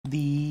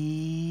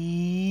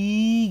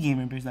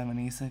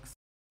GamerBear76.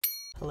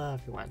 Hello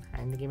everyone,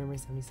 I'm the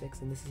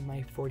GamerBear76 and this is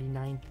my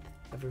 49th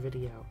ever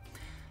video.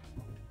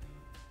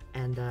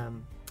 And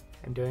I'm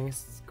doing a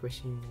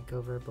squishy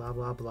makeover, blah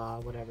blah blah,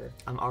 whatever.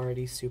 I'm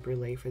already super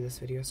late for this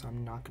video, so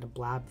I'm not gonna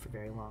blab for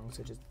very long,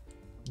 so just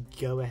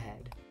go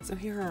ahead. So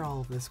here are all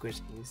of the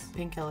squishies.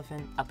 Pink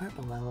elephant, a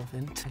purple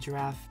elephant, a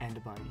giraffe, and a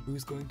bunny.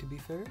 Who's going to be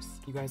first?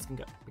 You guys can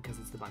go, because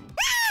it's the bunny.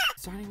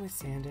 Starting with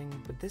sanding,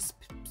 but this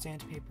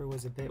sandpaper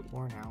was a bit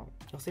worn out.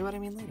 You'll see what I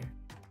mean later.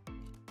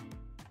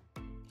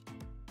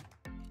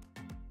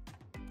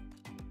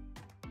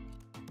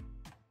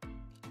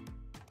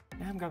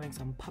 Now I'm grabbing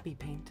some puppy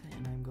paint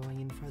and I'm going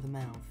in for the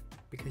mouth,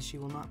 because she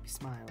will not be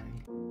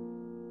smiling.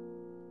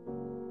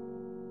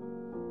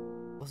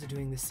 Also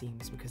doing the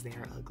seams because they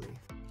are ugly.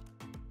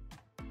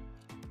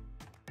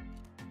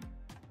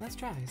 Let's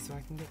try so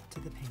I can get to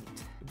the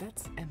paint.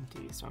 That's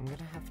empty, so I'm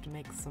gonna have to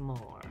make some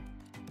more.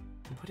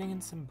 I'm putting in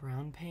some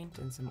brown paint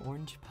and some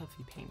orange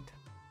puffy paint.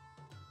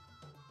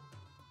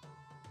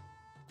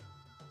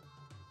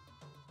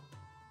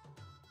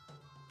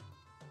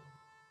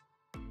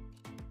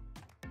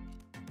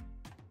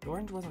 The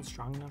orange wasn't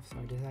strong enough, so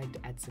I decided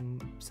to add some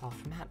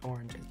soft matte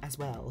orange as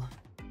well.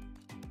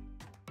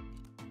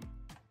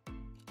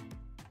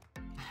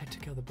 I had to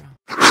kill the brown.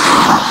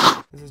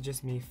 This is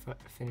just me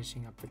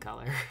finishing up the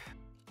color.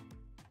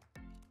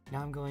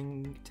 Now I'm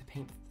going to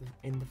paint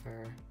in the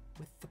fur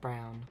with the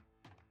brown.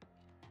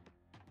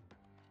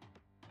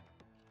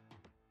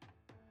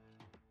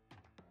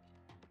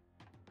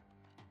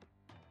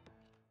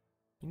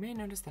 You may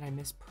notice that I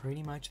missed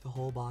pretty much the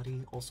whole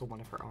body, also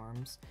one of her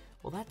arms.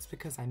 Well, that's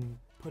because I'm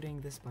putting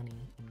this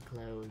bunny in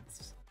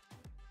clothes.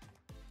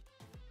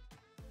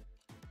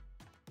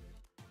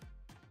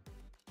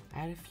 I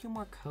had a few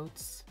more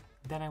coats,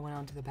 then I went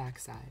on to the back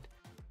side.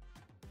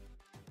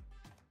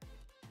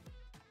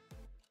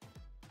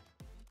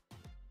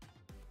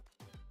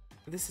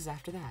 This is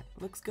after that.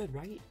 Looks good,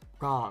 right?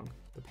 Wrong.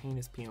 The paint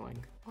is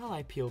peeling. While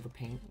I peel the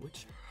paint,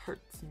 which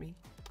hurts me,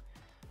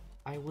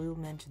 I will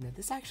mention that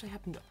this actually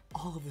happened to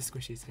all of the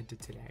squishies I did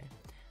today,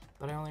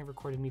 but I only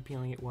recorded me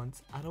peeling it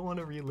once. I don't want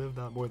to relive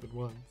that more than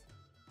once.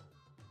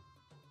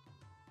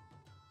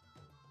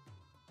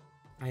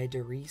 I had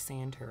to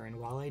re-sand her, and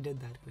while I did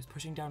that, I was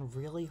pushing down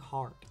really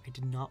hard. I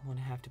did not want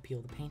to have to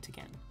peel the paint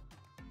again.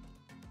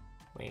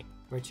 Wait,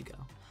 where'd you go?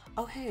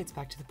 Oh hey, it's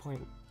back to the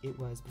point it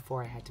was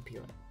before I had to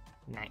peel it.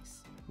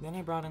 Nice. Then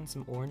I brought in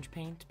some orange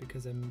paint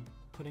because I'm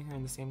putting her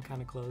in the same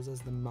kind of clothes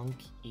as the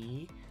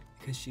monkey,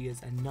 because she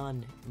is a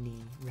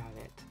nun-knee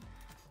rabbit.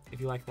 If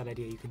you like that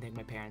idea, you can thank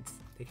my parents.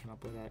 They came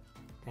up with it.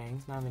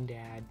 Thanks, Mom and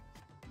Dad.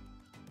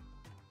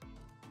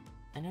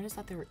 I noticed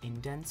that there were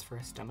indents for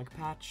a stomach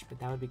patch, but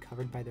that would be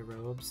covered by the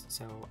robes,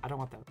 so I don't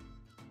want those.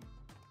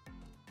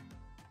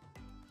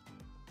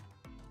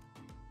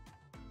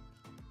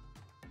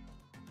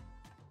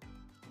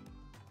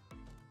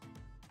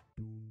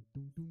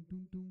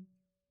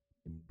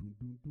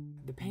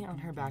 The paint on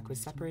her back was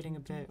separating a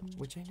bit,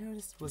 which I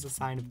noticed was a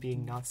sign of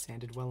being not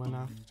sanded well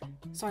enough,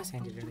 so I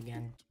sanded it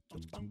again.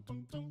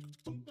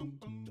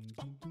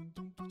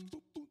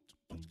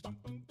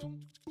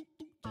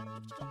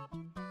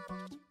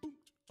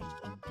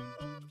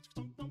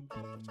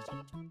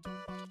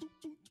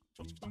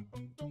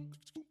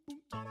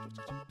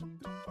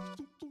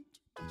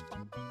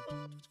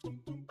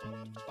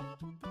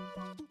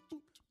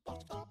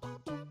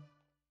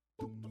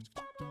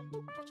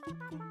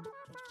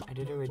 I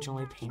did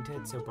originally paint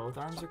it so both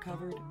arms are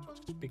covered.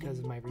 Because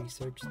of my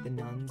research, the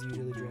nuns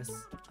usually dress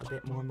a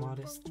bit more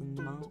modest than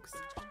the monks,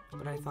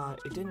 but I thought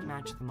it didn't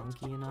match the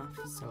monkey enough,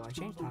 so I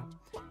changed that.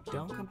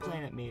 Don't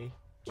complain at me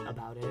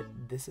about it.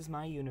 This is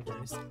my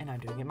universe, and I'm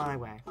doing it my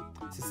way.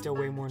 This is still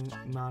way more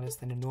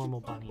modest than a normal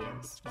bunny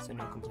is, so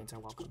no complaints are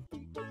welcome.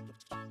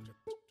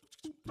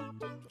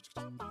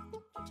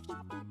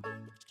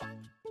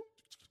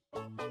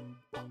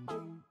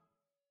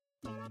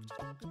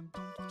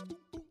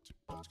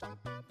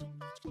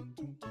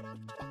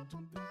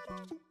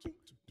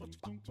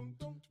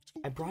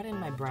 I brought in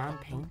my brown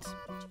paint,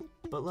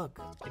 but look,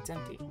 it's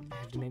empty. I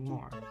have to make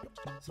more.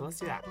 So let's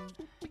do that.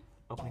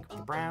 Opening up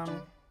the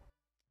brown.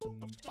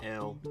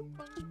 Ew.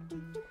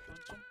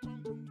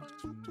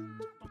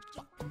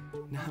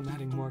 Now I'm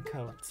adding more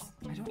coats.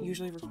 I don't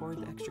usually record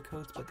the extra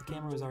coats, but the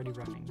camera was already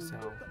running,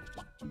 so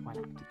why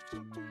not?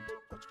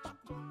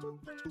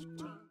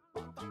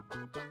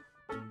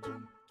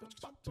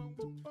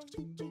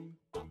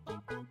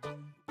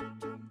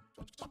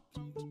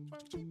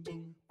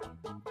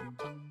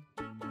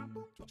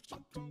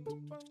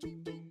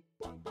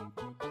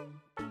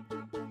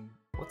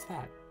 What's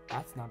that?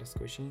 That's not a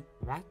squishy.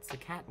 That's a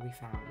cat we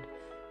found.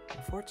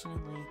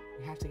 Unfortunately,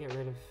 we have to get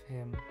rid of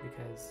him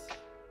because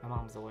my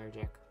mom's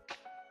allergic.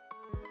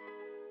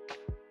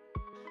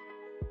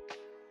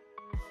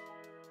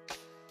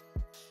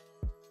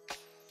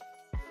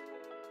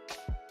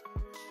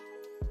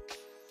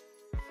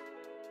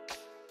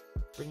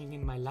 Bringing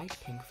in my light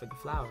pink for the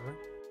flower.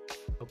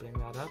 Opening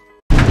that up.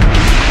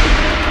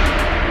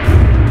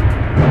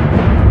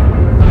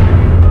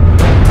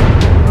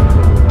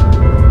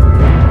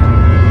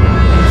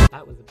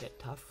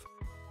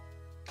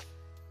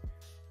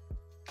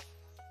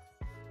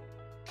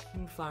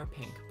 flower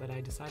pink, but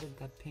I decided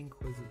that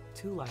pink was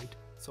too light,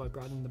 so I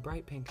brought in the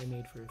bright pink I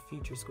made for a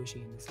future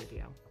squishy in this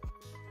video.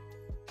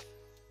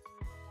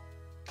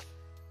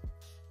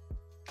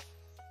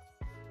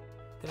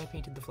 Then I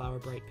painted the flower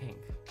bright pink.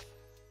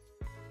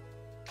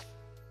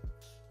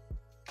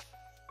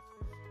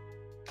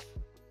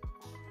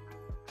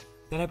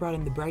 Then I brought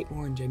in the bright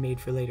orange I made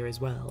for later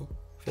as well,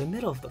 for the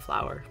middle of the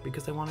flower,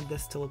 because I wanted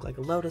this to look like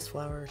a lotus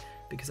flower,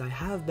 because I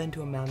have been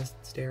to a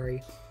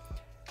monastery,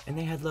 and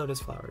they had lotus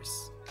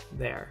flowers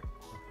there.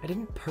 I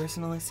didn't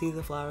personally see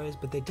the flowers,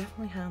 but they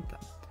definitely had them.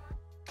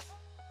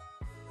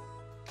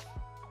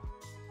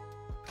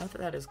 After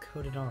that is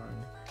coated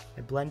on,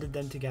 I blended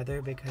them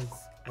together because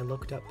I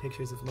looked up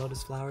pictures of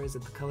lotus flowers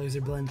and the colors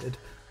are blended.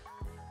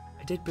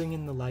 I did bring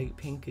in the light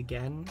pink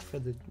again for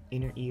the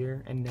inner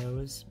ear and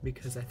nose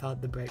because I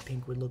thought the bright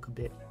pink would look a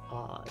bit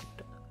odd.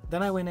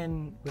 Then I went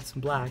in with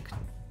some black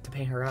to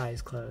paint her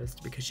eyes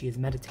closed because she is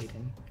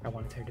meditating. I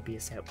wanted her to be a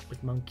set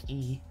with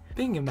Monkey.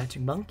 Being a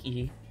matching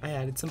Monkey, I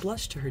added some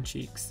blush to her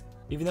cheeks.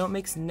 Even though it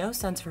makes no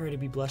sense for her to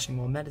be blushing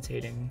while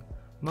meditating,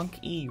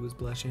 Monkey was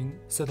blushing,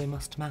 so they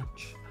must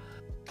match.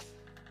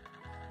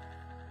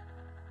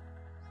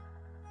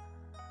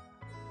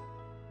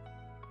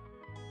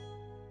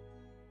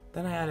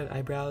 Then I added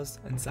eyebrows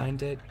and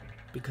signed it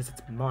because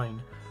it's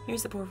mine.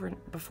 Here's the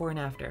before and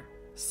after.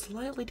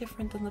 Slightly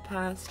different than the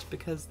past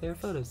because they're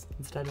photos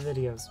instead of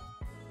videos.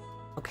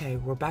 Okay,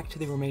 we're back to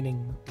the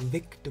remaining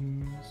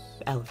victims.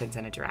 Elephants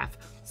and a giraffe.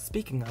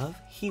 Speaking of,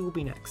 he will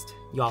be next.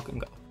 Y'all can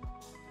go.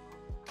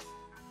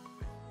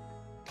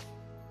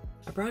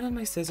 I brought in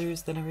my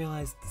scissors, then I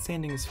realized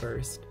sanding is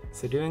first.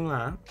 So doing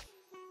that,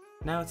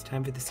 now it's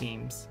time for the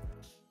seams.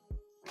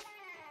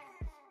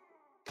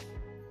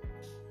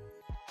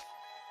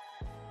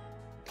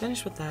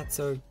 Finished with that,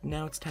 so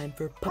now it's time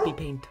for puppy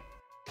paint.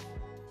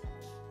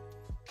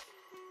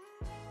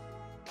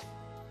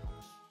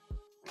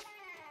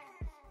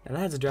 Now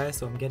that's dry,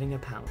 so I'm getting a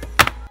pound.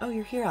 Oh,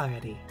 you're here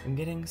already. I'm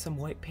getting some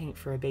white paint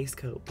for a base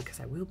coat because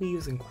I will be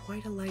using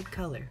quite a light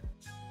color.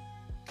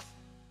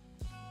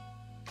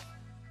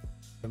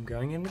 I'm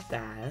going in with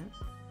that.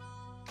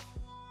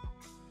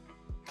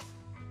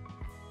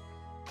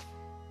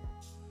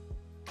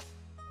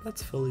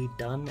 That's fully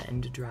done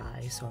and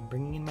dry, so I'm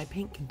bringing in my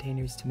paint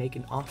containers to make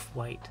an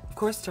off-white. Of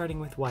course, starting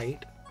with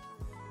white.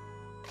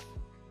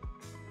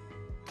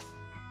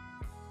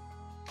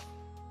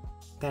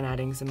 Then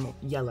adding some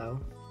yellow.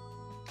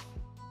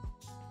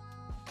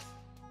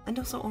 And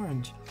also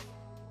orange.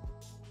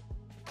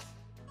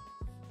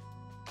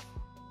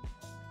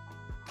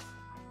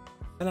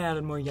 Then I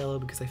added more yellow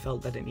because I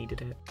felt that it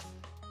needed it.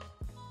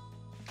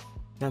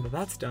 Now that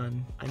that's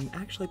done, I'm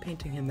actually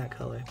painting him that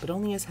color, but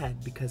only his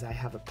head because I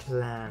have a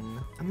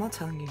plan. I'm not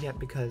telling you yet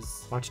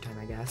because watch time,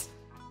 I guess.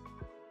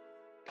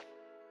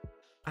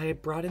 I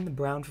had brought in the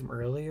brown from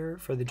earlier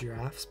for the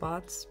giraffe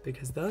spots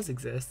because those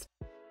exist.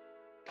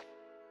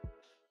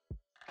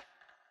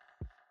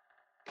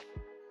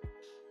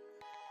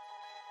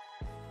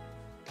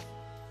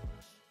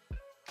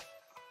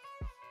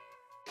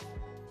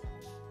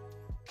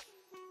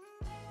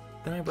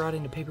 Then I brought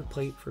in a paper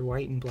plate for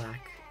white and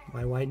black.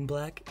 Why white and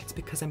black? It's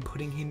because I'm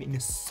putting him in a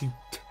suit.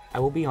 I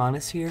will be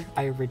honest here,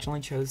 I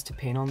originally chose to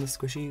paint on the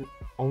squishy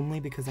only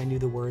because I knew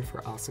the word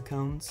for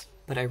ossicones,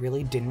 but I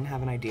really didn't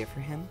have an idea for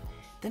him.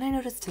 Then I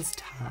noticed his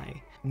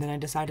tie, and then I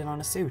decided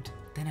on a suit.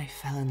 Then I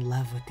fell in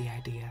love with the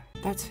idea.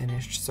 That's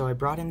finished, so I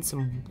brought in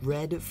some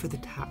red for the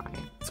tie,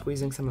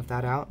 squeezing some of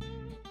that out,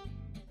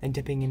 then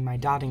dipping in my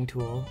dotting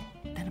tool,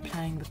 then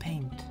applying the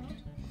paint.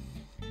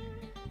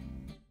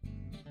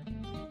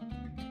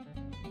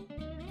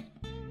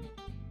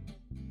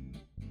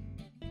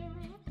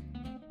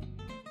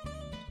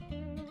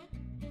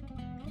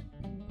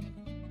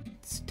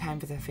 It's time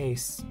for the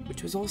face,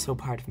 which was also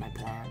part of my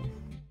plan.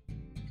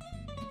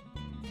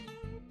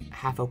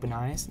 Half open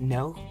eyes?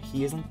 No,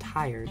 he isn't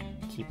tired.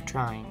 Keep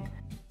trying.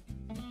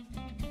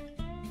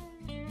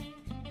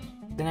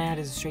 Then I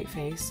added a straight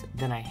face,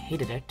 then I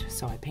hated it,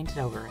 so I painted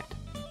over it.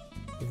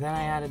 Then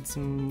I added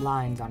some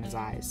lines on his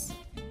eyes.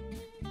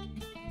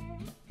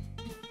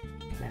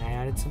 Then I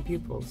added some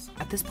pupils.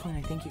 At this point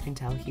I think you can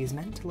tell he is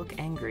meant to look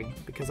angry,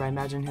 because I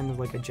imagine him as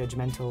like a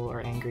judgmental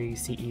or angry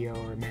CEO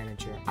or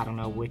manager. I don't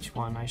know which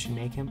one I should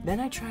make him. Then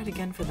I tried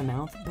again for the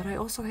mouth, but I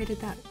also hated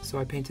that, so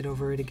I painted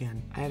over it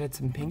again. I added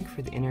some pink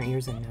for the inner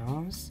ears and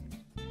nose.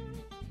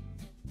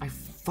 I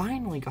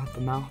finally got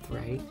the mouth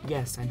right.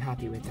 Yes, I'm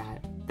happy with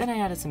that. Then I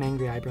added some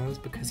angry eyebrows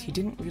because he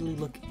didn't really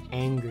look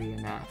angry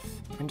enough.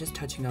 I'm just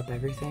touching up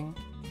everything.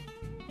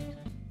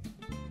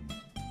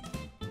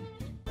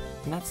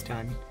 And that's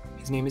done.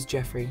 His name is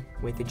Jeffrey,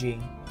 with a G.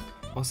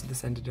 Also,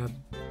 this ended up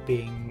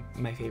being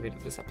my favorite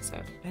of this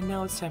episode. And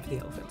now it's time for the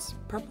elephants.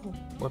 Purple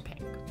or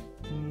pink?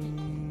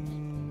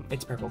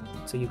 It's purple,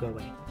 so you go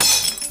away.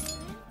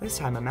 This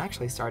time I'm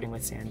actually starting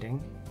with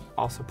sanding,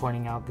 also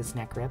pointing out this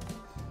neck rip.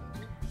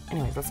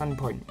 Anyways, that's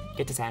unimportant.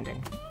 Get to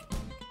sanding.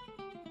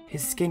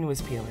 His skin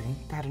was peeling.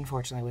 That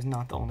unfortunately was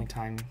not the only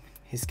time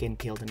his skin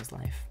peeled in his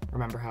life.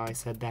 Remember how I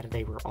said that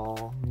they were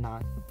all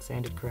not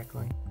sanded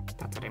correctly?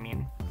 That's what I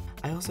mean.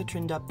 I also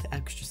trimmed up the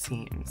extra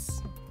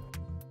seams.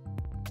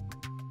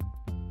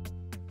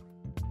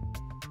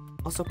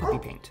 Also puppy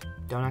paint.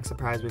 Don't act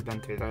surprised, we've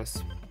been through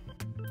this.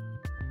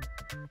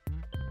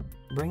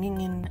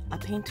 Bringing in a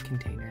paint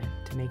container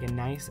to make a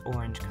nice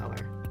orange color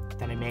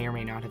that I may or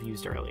may not have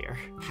used earlier.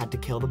 Had to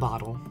kill the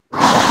bottle.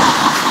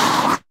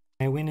 I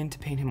went in to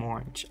paint him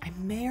orange. I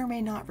may or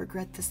may not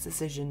regret this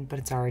decision, but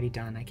it's already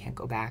done. I can't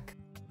go back.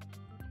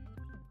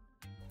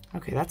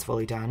 Okay, that's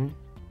fully done.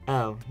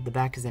 Oh, the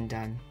back isn't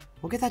done.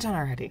 We'll get that done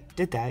already.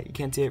 Did that. You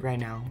can't see it right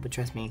now, but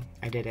trust me,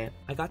 I did it.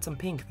 I got some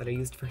pink that I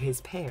used for his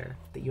pear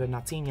that you had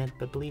not seen yet,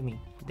 but believe me,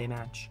 they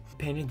match.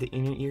 Painted the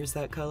inner ears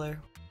that color.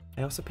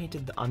 I also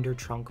painted the under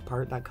trunk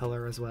part that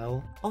color as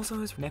well. Also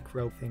his neck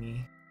rope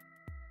thingy.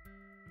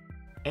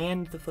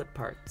 And the foot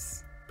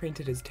parts.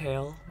 Painted his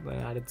tail, but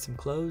added some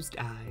closed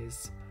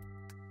eyes.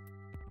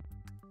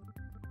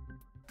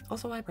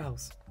 Also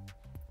eyebrows.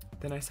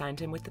 Then I signed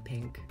him with the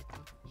pink.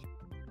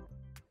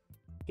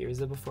 Here's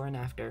the before and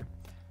after.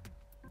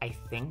 I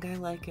think I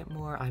like it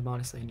more. I'm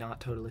honestly not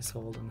totally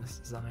sold on this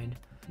design.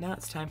 Now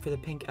it's time for the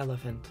pink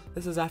elephant.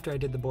 This is after I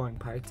did the boring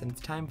parts, and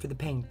it's time for the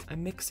paint.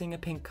 I'm mixing a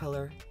pink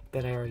color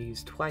that I already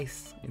used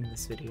twice in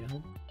this video.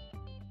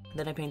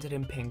 Then I painted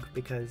him pink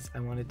because I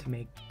wanted to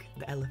make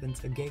the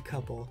elephants a gay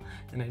couple,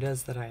 and it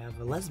does that I have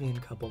a lesbian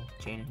couple,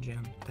 Jane and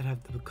Jim, that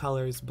have the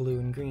colors blue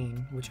and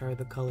green, which are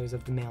the colors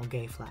of the male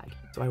gay flag.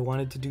 So I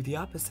wanted to do the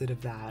opposite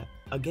of that,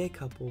 a gay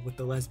couple with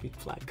the lesbian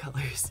flag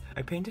colors.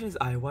 I painted his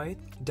eye white.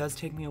 It does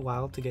take me a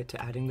while to get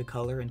to adding the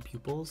color and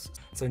pupils,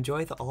 so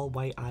enjoy the all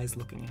white eyes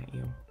looking at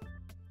you.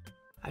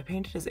 I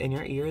painted his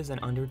inner ears and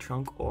under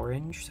trunk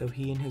orange so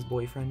he and his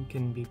boyfriend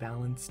can be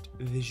balanced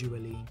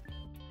visually.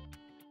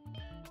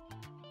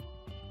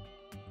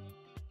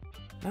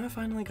 Now I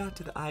finally got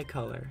to the eye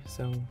color,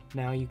 so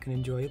now you can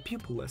enjoy a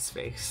pupilless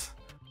face.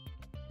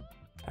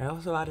 I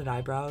also added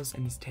eyebrows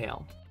and his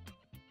tail.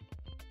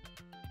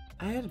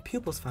 I added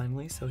pupils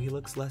finally, so he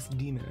looks less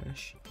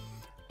demonish.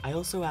 I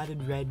also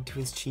added red to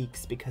his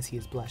cheeks because he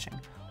is blushing.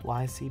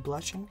 Why is he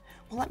blushing?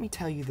 Well, let me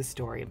tell you the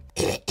story.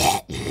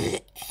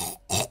 The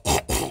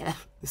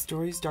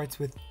story starts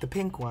with the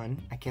pink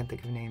one, I can't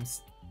think of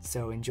names,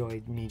 so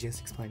enjoy me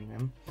just explaining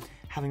them,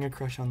 having a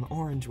crush on the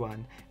orange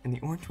one, and the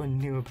orange one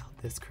knew about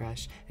this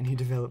crush, and he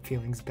developed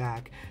feelings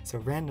back, so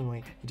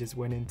randomly he just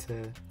went in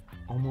to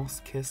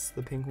almost kiss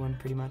the pink one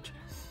pretty much,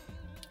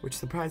 which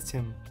surprised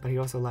him, but he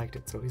also liked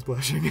it, so he's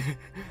blushing.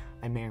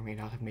 I may or may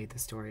not have made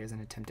this story as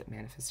an attempt at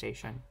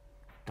manifestation.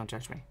 Don't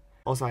judge me.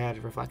 Also, I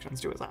added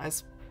reflections to his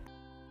eyes.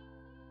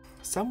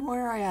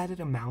 Somewhere I added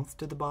a mouth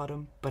to the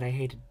bottom, but I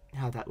hated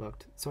how that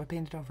looked, so I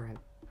painted over it.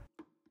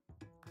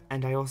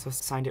 And I also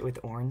signed it with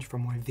orange for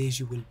more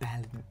visual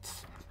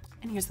balance.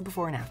 And here's the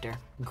before and after.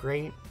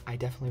 Great, I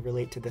definitely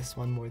relate to this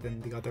one more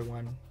than the other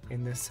one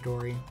in this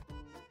story.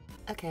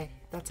 Okay,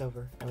 that's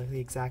over. I look the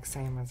exact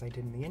same as I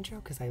did in the intro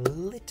because I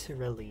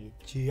literally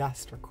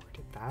just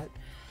recorded that.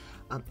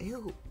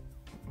 Ew.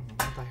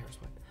 My hair's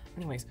wet.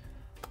 Anyways,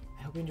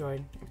 I hope you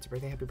enjoyed. If it's your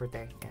birthday, happy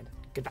birthday, and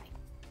goodbye.